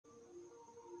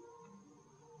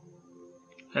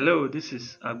Hello, this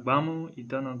is Agbamu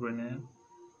Idanogrene.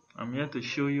 I'm here to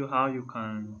show you how you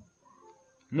can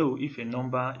know if a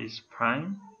number is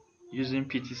prime using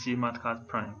PTC Mathcad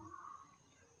Prime.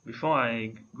 Before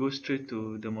I go straight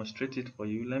to demonstrate it for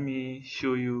you, let me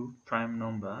show you prime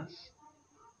numbers.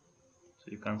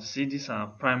 So you can see these are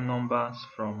prime numbers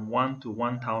from 1 to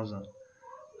 1000. You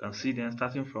can see them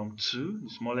starting from 2, the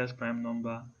smallest prime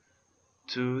number,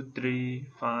 2, 3,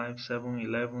 5, 7,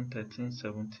 11, 13,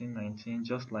 17, 19,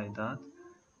 just like that.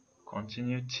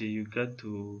 Continue till you get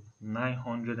to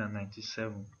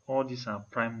 997. All these are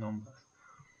prime numbers.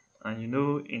 And you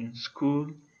know, in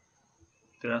school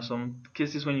there are some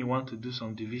cases when you want to do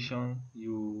some division,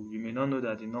 you may not know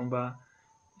that the number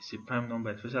is a prime number,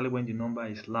 especially when the number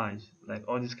is large, like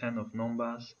all these kind of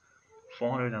numbers.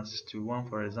 461,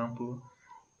 for example,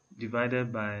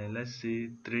 divided by, let's say,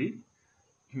 3.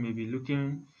 You may be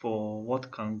looking for what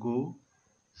can go.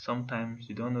 Sometimes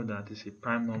you don't know that it's a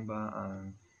prime number,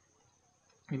 and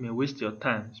you may waste your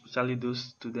time, especially those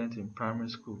students in primary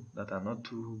school that are not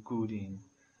too good in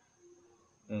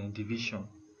division.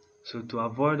 So to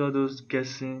avoid all those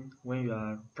guessing when you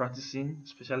are practicing,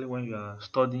 especially when you are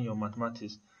studying your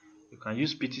mathematics, you can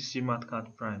use PTC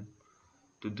Mathcad Prime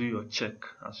to do your check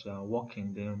as you are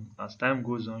working. Then as time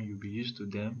goes on, you'll be used to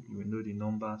them. You will know the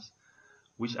numbers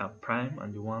which are prime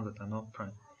and the ones that are not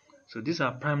prime. So these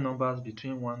are prime numbers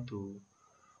between 1 to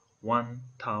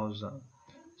 1000.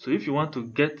 So if you want to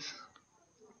get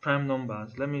prime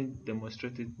numbers, let me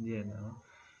demonstrate it here now.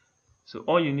 So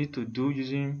all you need to do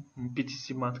using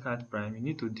PTC Mathcad Prime, you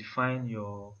need to define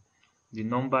the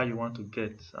number you want to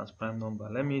get as prime number.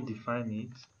 Let me define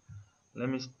it. Let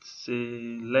me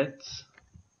say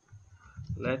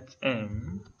let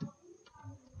m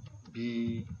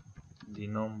be the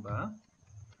number.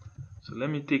 So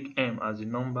let me take m as the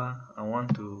number I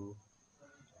want to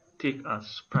take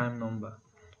as prime number.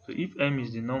 So if m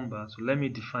is the number, so let me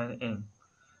define m.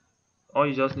 All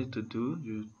you just need to do,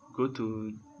 you go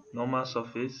to normal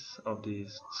surface of the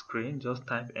screen, just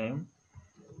type m,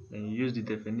 then you use the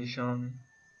definition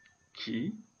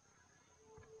key,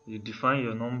 you define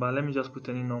your number. Let me just put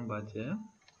any number there.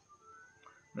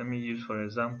 Let me use, for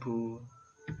example,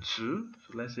 2.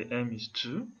 So let's say m is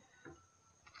 2.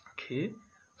 Okay,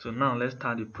 so now let's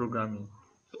start the programming.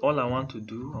 So all I want to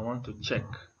do, I want to check.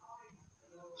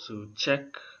 So check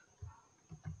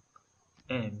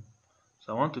m.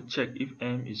 So I want to check if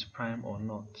m is prime or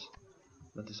not.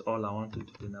 That is all I want to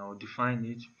do. Then I will define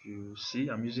it. If you see,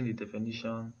 I'm using the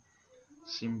definition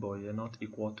symbol here, not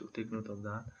equal to. Take note of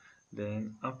that.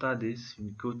 Then after this,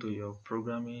 you go to your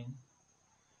programming.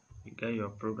 You get your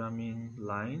programming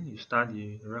line. You start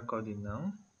the recording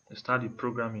now. You start the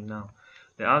programming now.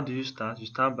 Then how do you start? You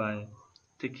start by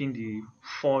taking the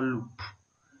for loop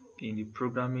in the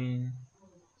programming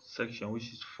section,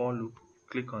 which is for loop.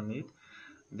 Click on it.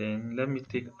 Then let me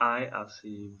take I as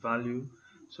a value.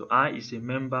 So I is a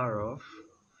member of,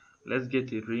 let's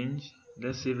get a range.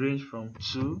 Let's say range from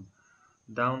 2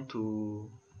 down to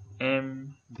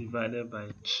m divided by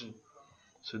 2.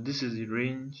 So this is the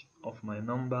range of my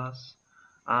numbers.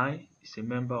 I is a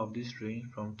member of this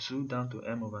range from 2 down to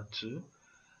m over 2.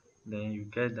 Then you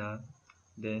get that.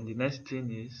 Then the next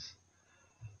thing is,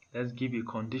 let's give a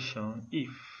condition. If,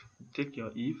 take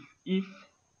your if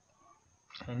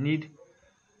I need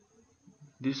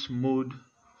this mode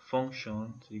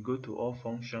function, so you go to all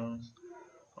functions,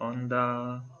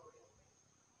 under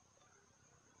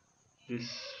this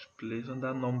place,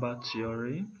 under number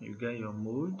theory, you get your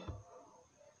mode.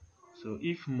 So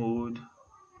if mode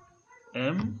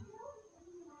m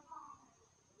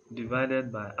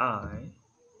divided by I,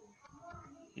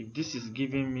 if this is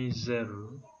giving me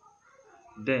 0,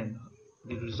 then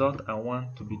the result I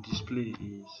want to be displayed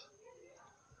is,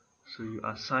 so you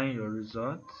assign your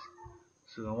result.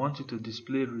 So I want you to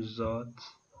display result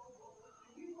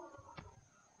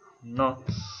not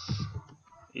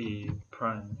a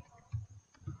prime,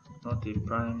 not a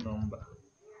prime number.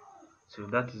 So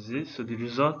that is it. So the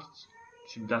result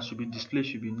that should be displayed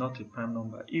should be not a prime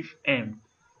number. If m,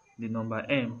 the number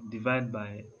m, divided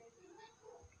by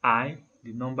I,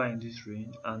 the number in this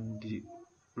range, and the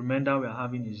remainder we are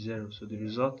having is 0, so the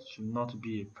result should not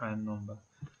be a prime number.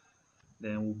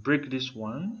 Then we'll break this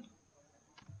one.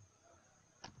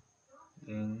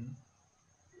 Then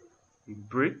we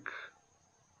break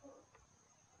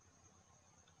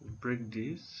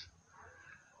this.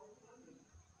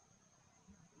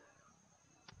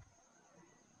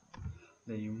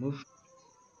 Then you move.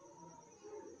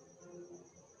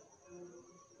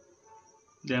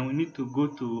 Then we need to go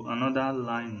to another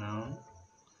line now.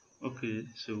 Okay,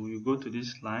 so we go to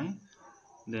this line.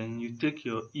 Then you take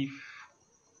your if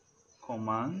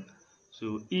command.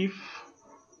 So if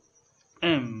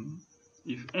m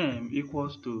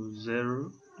equals to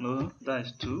 0, no, that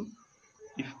is 2.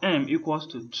 If m equals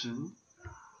to 2,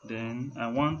 then I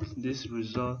want this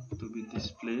result to be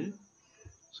displayed.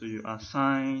 So you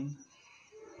assign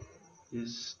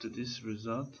this to this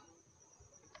result.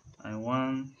 I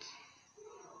want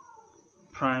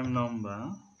prime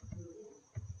number.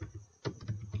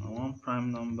 I want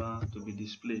prime number to be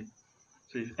displayed.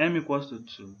 So if m equals to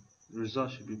 2, the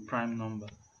result should be prime number,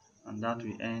 and that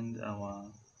will end our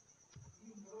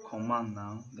command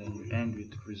now. Then you end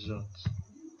with results.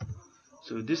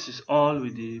 So this is all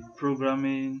with the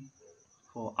programming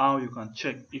for how you can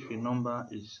check if a number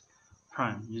is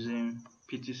prime using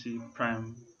PTC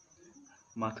Prime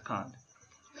Mathcad.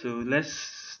 So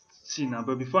let's see now,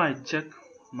 but before I check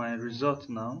my result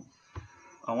now,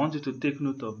 I want you to take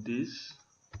note of this.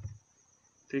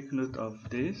 Take note of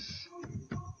this.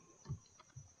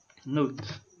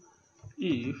 Note,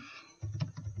 if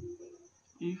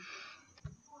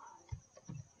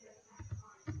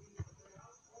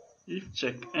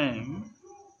check m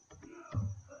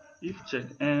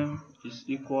is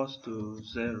equals to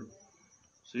 0.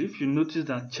 So if you notice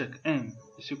that check m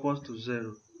is equals to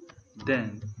 0,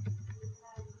 then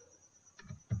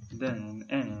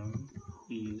m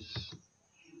is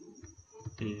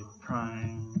a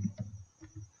prime,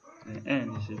 then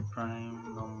n is a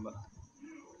prime number.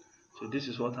 So this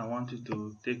is what I want you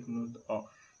to take note of.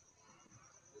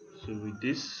 So with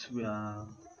this we are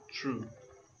through,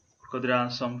 because there are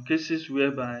some cases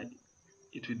whereby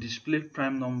it will display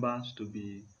prime numbers to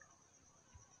be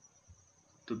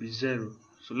 0.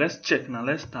 So let's check now.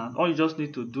 Let's start. All you just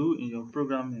need to do in your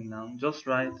programming now, just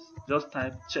type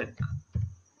check.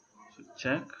 So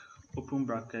check, open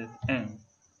bracket, m,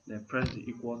 then press the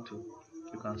equal to.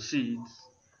 You can see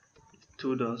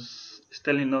it's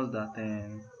telling us that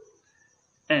m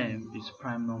is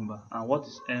prime number. And what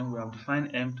is m? We have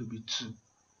defined m to be 2.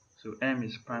 So m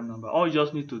is prime number. All you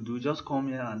just need to do, just come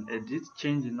here and edit,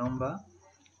 change the number.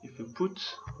 If you put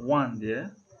 1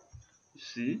 there, you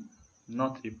see,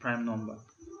 not a prime number.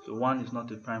 So 1 is not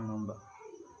a prime number.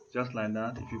 Just like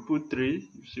that. If you put 3,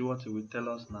 you see what it will tell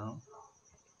us now.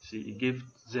 See, it gave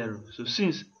 0. So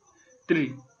since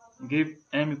 3 gave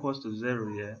m equals to 0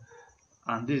 here,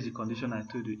 and this is the condition I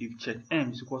told you, if check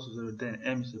m is equals to 0, then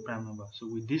m is a prime number. So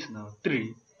with this now,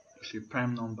 3 is a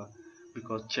prime number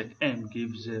because check m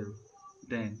gave 0,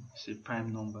 then it's a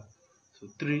prime number. So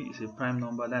 3 is a prime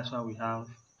number. That's why we have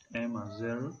m as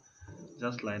 0.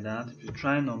 Just like that. If you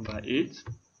try number 8,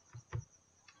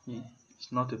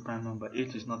 it's not a prime number.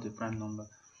 8 is not a prime number.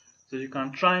 So you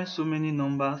can try so many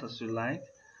numbers as you like.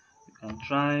 You can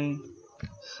try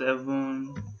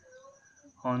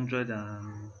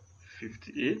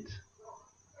 758.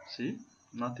 See,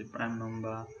 not a prime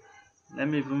number.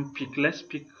 Let's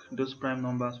pick those prime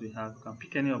numbers we have. You can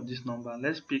pick any of these numbers.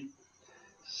 Let's pick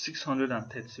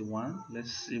 631.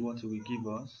 Let's see what it will give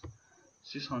us.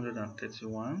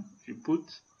 631. If you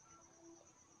put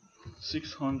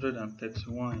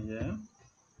 631 here,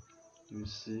 you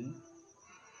see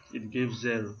it gave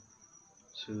 0.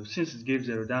 So since it gave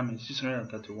 0, that means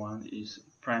 631 is a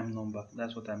prime number.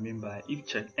 That's what I mean by if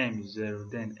check m is 0,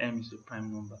 then m is a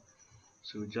prime number.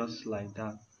 So just like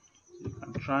that. So you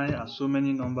can try as so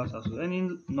many numbers as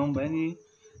any number.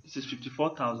 This is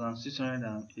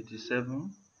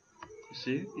 54,687. You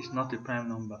see, it's not a prime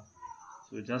number.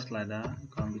 So just like that, you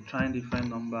can be trying different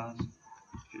numbers.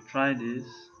 If you try this,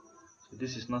 so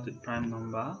this is not a prime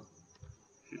number.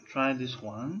 If you try this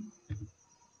one,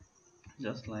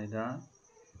 just like that,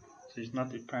 so it's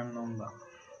not a prime number.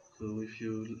 So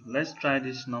let's try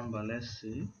this number. Let's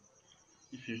see.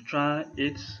 If you try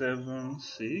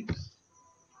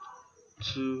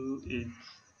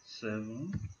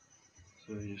 876287,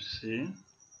 so you see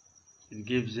it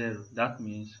gives 0. That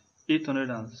means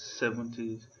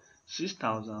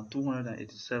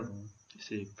 876,287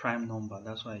 is a prime number.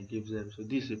 That's why it gives 0. So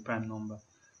this is a prime number.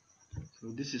 So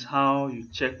this is how you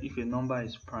check if a number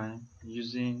is prime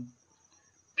using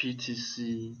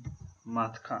PTC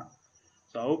Mathcad.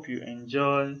 So I hope you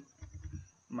enjoy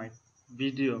my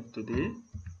video of today.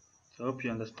 So I hope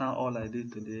you understand all I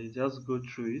did today. Just go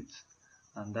through it,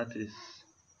 and that is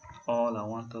all I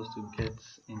want us to get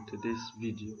in today's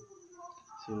video.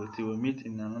 So till we meet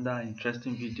in another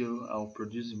interesting video I will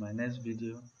produce in my next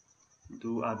video.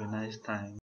 Do have a nice time.